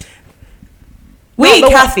 Yeah. We,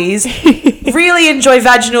 Not the Cathys, really enjoy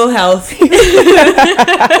vaginal health.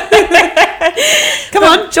 Come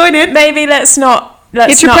on, join in. Maybe let's not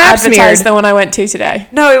Get your pap advertise smeared. the one I went to today.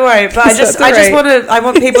 No, we won't. But I just That's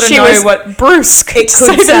want people to She know was what brusque, it to say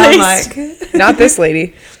could the sound least. like. Not this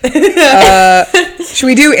lady. Should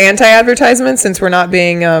we do anti-advertisement since we're not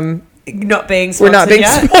being Not being sponsored we're not being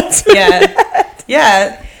yet. sponsored?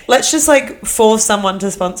 Yeah. Let's just like force someone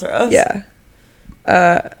to sponsor us. Yeah.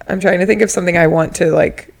 I'm trying to think of something I want to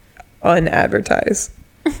like unadvertise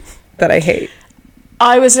that I hate.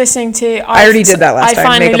 I was listening to. I already did that last time, I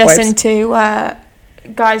finally makeup listened to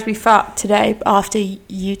Guys We Fucked today after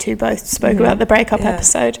you two both spoke about the breakup Yeah.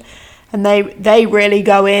 episode, and they really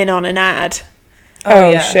go in on an ad.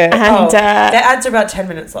 Oh, shit. And their ads are about 10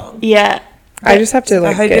 minutes long. Yeah, I just have to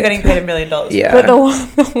like I hope get, you're getting paid $1 million. Yeah. but the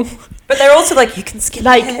one, But they're also like, you can skip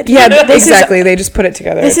like ahead. Yeah, this exactly. They just put it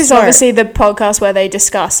together. This It's is smart. obviously the podcast where they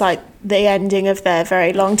discuss like the ending of their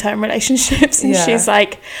very long-term relationships, and Yeah. she's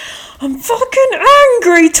like, "I'm fucking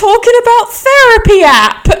angry talking about therapy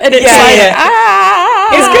app," and it's Yeah, like, yeah. ah,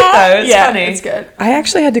 It's good though. It's yeah, funny. it's good. I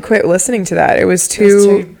actually had to quit listening to that. It was It's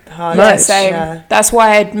too hard. Yeah, much. same. Yeah. That's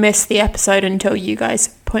why I'd missed the episode until you guys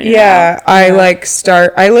pointed it Yeah,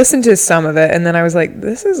 out. I listened to some of it and then I was like,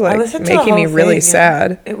 this is I like listened to the making me whole really thing,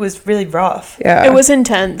 sad. It was really rough. Yeah. It was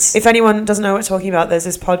intense. If anyone doesn't know what we're talking about, there's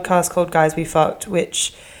this podcast called Guys We Fucked,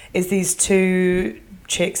 which is these two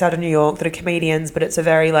chicks out of New York that are comedians, but it's a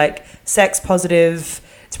very like sex positive.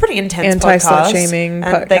 It's a pretty intense Anti-slut podcast. shaming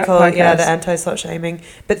And they call it podcast. the anti-slut shaming.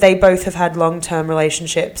 But they both have had long-term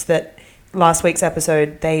relationships that last week's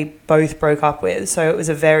episode they both broke up with. So it was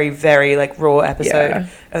a very, very like raw episode Yeah.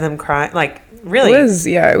 of them crying. Like really, It was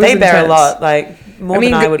they intense. bear a lot. Like more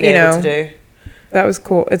than I would be able to do. That was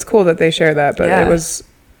cool. It's cool that they share that, but Yeah. it was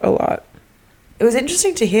a lot. It was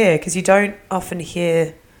interesting to hear because you don't often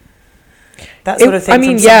hear that sort of thing. I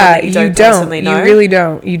mean, from someone yeah, that you don't. don't. personally know. You really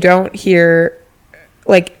don't. You don't hear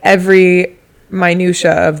like every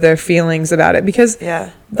minutia of their feelings about it because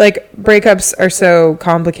Yeah, like breakups are so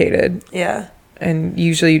complicated yeah, and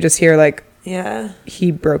usually you just hear like yeah,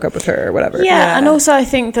 he broke up with her or whatever. Yeah, Yeah. and also I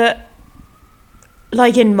think that,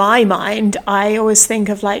 like in my mind, I always think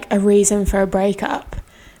of like a reason for a breakup.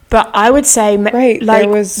 But I would say, Right, like, there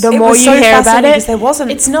was- the It more was you so hear about fascinating it, 'cause there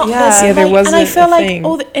wasn't. it's not. Yeah. there's, Yeah, there like, and I wasn't feel a like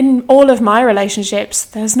thing. in all of my relationships,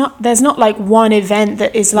 there's not like one event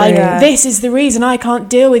that is like, Yeah. this is the reason I can't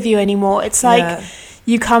deal with you anymore. It's like Yeah.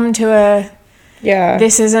 you come to a, Yeah.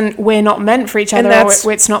 we're not meant for each And other, or that's-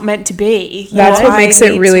 it's not meant to be. you That's know? what makes I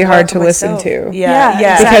it need really hard work to on listen myself. to. Yeah, Yeah,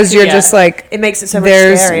 yeah, Because you're yeah. just like, It makes it so much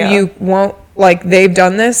there's scarier. you won't like they've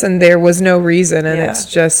done this and there was no reason and Yeah. it's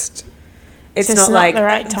just It's just not not like the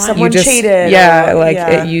right time. someone you just cheated. yeah or- like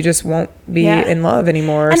yeah. you just won't be Yeah. in love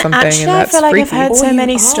anymore or And something actually, and I that's feel like freaky. I've heard Or so you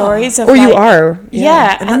many are. stories of or you like- are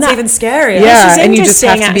Yeah, and that's that- even scarier. Which yeah is and you just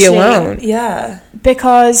have to interesting, be actually. alone. Yeah,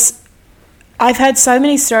 because I've heard so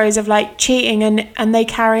many stories of like cheating and they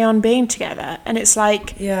carry on being together, and it's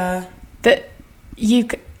like yeah. that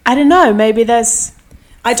I don't know, maybe there's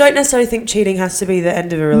I don't necessarily think cheating has to be the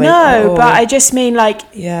end of a relationship. no, but I just mean like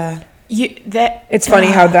yeah, It's funny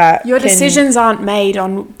how that your can- decisions aren't made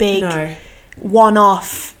on big no,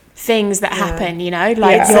 one-off things that Yeah. happen, you know,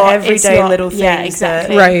 like Yeah. So your everyday your- little yeah, things that-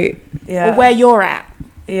 exactly, right yeah, or where you're at.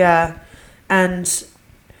 yeah, and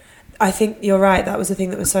I think you're right. That was the thing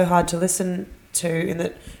that was so hard to listen to. In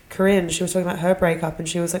that Corinne, she was talking about her breakup, and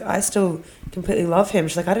she was like, "I still completely love him."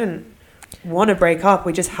 She's like, "I didn't want to break up.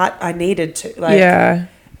 We just I needed to." Like, yeah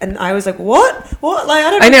And I was like, "What? What? Like, I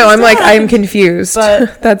don't." I know I'm like understand." I'm confused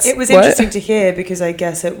But that's it was what? interesting to hear because I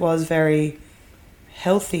guess it was very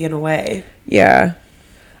healthy in a way. Yeah.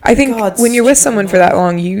 I think God, when you're with stupid someone for that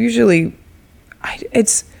long, you usually,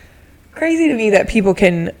 it's crazy to me that people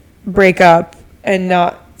can break up and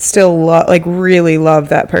not still like really love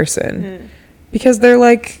that person because they're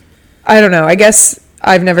like, I don't know. I guess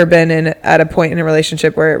I've never been at a point in a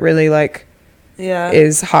relationship where it really like Yeah.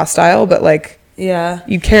 is hostile, but like Yeah.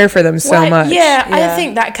 you care for them so Well, much. Yeah, Yeah. I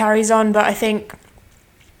think that carries on, but I think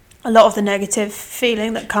a lot of the negative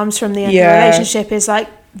feeling that comes from the end of Yeah. the relationship is like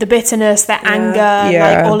the bitterness, the anger, Yeah.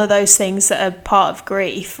 like all of those things that are part of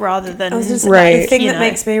grief rather than I was just Right. The thing you that know.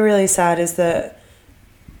 makes me really sad is that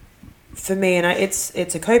for me, and it's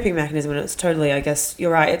a coping mechanism, and it's totally, I guess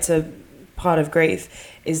you're right, it's a part of grief,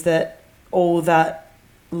 is that all that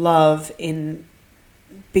love in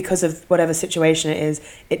because of whatever situation it is,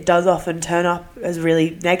 it does often turn up as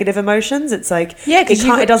really negative emotions. It's like Yeah, 'cause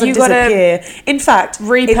it doesn't you gotta disappear. In fact,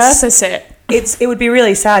 repurpose it. it would be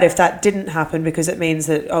really sad if that didn't happen, because it means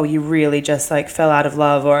that, oh, you really just like fell out of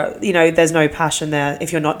love, or, you know, there's no passion there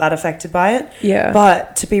if you're not that affected by it. Yeah.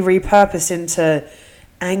 But to be repurposed into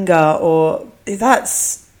anger, or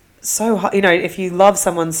that's so hard, you know, if you love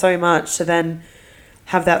someone so much, to then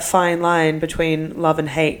have that fine line between love and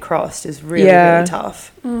hate crossed is really, really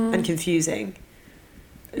tough and confusing.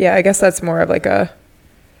 Yeah, I guess that's more of like a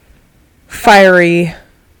fiery,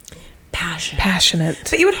 passionate.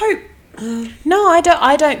 But you would hope. No,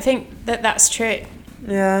 I don't think that that's true.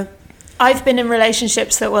 Yeah. I've been in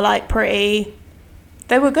relationships that were like they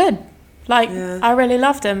were good. Like, I really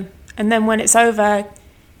loved them. And then when it's over,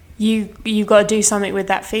 you got to do something with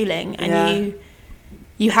that feeling, and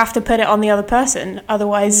you have to put it on the other person.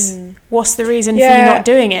 Otherwise, what's the reason for you not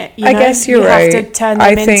doing it? You I know? guess you're right. You have to turn them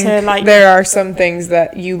I into think like... there are some things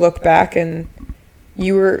that you look back and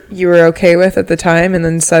you were okay with at the time, and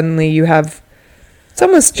then suddenly you have... It's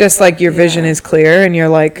almost just like your vision is clear, and you're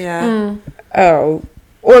like, oh...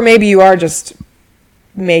 Or maybe you are just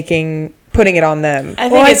putting it on them. I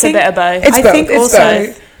think it's a bit of both. It's I both. think It's also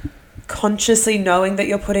both. consciously knowing that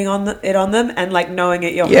you're putting it on them, and like knowing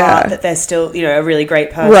at your heart that they're still, you know, a really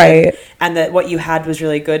great person, right? And that what you had was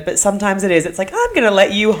really good. But sometimes it's like, I'm going to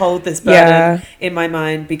let you hold this burden in my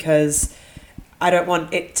mind, because I don't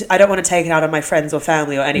want to take it out on my friends or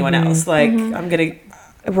family or anyone else. Like, I'm going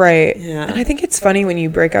to... Right. Yeah. And I think it's funny when you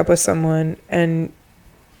break up with someone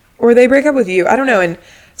or they break up with you. I don't know. And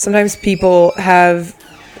sometimes people have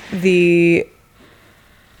they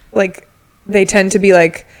tend to be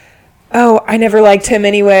like, oh, I never liked him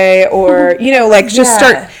anyway. Or, you know, like just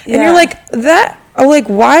start. And you're like, that, oh, like,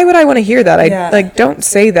 why would I want to hear that? Like, don't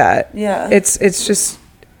say that. Yeah. It's just,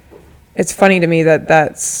 it's funny to me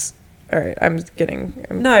that's, all right,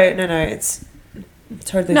 No, it's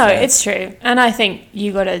totally No, fair. it's true. And I think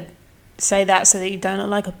you got to say that so that you don't look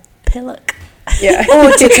like a pillock. Yeah.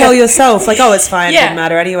 Or to tell yourself, like, oh, it's fine, it didn't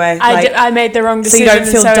matter anyway. I made the wrong so decision, you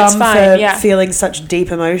don't feel so dumb it's fine. for feeling such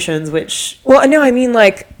deep emotions, which... Well, no, I mean,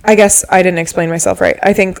 like, I guess I didn't explain myself right.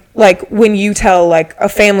 I think, like, when you tell, like, a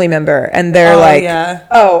family member and they're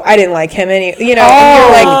oh, I didn't like him you know,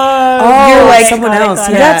 and you're like, someone else.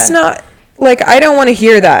 Yeah. That's not, like, I don't want to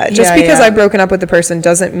hear that. Just because yeah. I've broken up with the person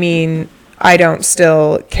doesn't mean I don't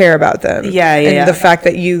still care about them. Yeah. The fact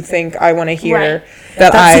that you think I want to hear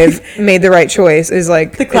that I've made the right choice is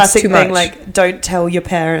like the classic it's too thing, much. like, don't tell your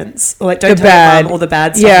parents, or like, don't tell your mom all the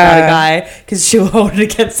bad stuff about a guy, because she'll hold it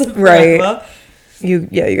against them forever. You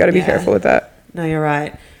got to be careful with that. No, you're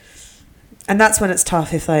right. And that's when it's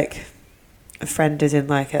tough if, like, a friend is in,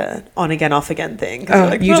 like, a on-again, off-again thing. Oh,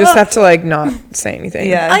 like, you just have to, like, not say anything.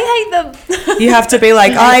 Yeah. I hate them. You have to be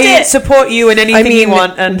like, I support you in anything you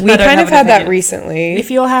want. And we I don't kind have of an had that opinion. recently.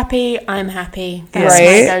 If you're happy, I'm happy. That's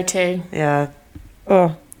Right? my go-to. Yeah.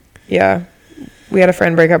 Oh, yeah. We had a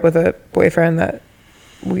friend break up with a boyfriend that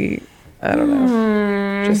I don't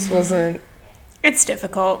know, just wasn't. It's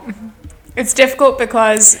difficult. It's difficult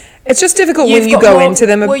because it's just difficult when you go into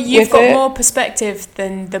them. Well, you've with got it. more perspective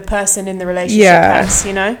than the person in the relationship Yeah. has,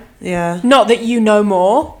 you know? Yeah. Not that you know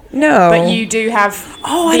more, No, but you do have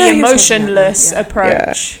I the know who you're talking about. emotionless Yeah.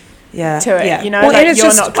 approach Yeah. to it, Yeah. you know? Well, like, and it's you're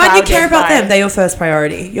just not When you care clouded about by them, it. they're your first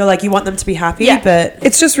priority. You're like, you want them to be happy, Yeah. but...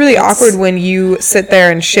 it's just really awkward when you sit there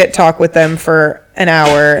and shit talk with them for an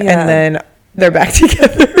hour and then they're back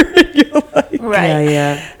together. And you're like, Right.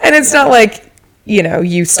 Yeah. and it's not like, you know,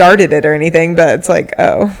 you started it or anything, but it's like,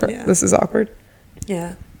 oh, this is awkward.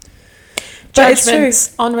 Yeah. But it's true.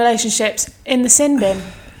 Judgments on relationships in the sin bin.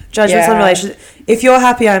 Judgments on Yeah. relationships. If you're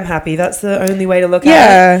happy, I'm happy. That's the only way to look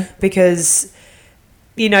at it. Because,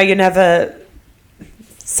 you know, you're never...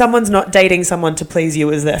 Someone's not dating someone to please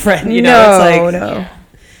you as their friend, you know? It's like, no.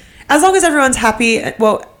 as long as everyone's happy,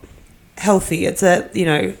 well, healthy, it's that, you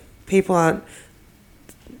know, people aren't...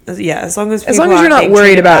 Yeah, as long as people you're not being worried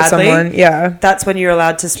treated about badly, someone, that's when you're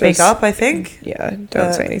allowed to speak Just- up, I think. Yeah,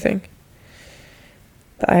 don't say anything.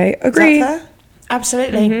 I agree. Is that fair?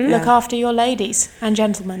 Absolutely. Mm-hmm. Look after your ladies and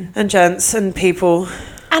gentlemen. And gents and people.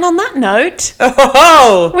 And on that note,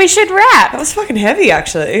 Oh! we should That wrap. was fucking heavy,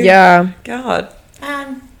 actually. Yeah. God.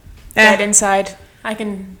 Dead inside. I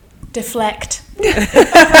can deflect.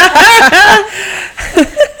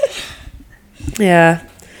 Yeah.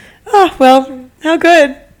 Oh, well, how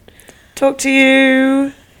good. Talk to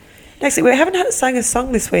you next week. We haven't sang a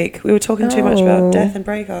song this week. We were talking too much about death and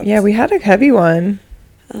breakups. Yeah, we had a heavy one.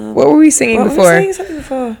 What were we singing What before? were we singing something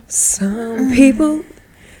before? Some people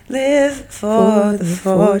Live for the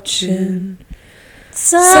fortune.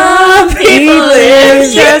 Some people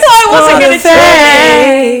live just I wasn't for gonna the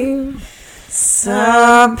say. fame.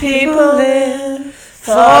 Some people live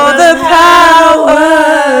for the power.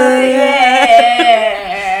 Yeah.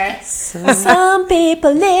 Some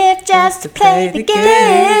people live just to play the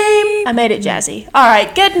game. I made it jazzy. All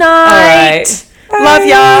right, good night. All right. Love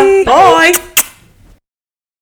ya. Bye.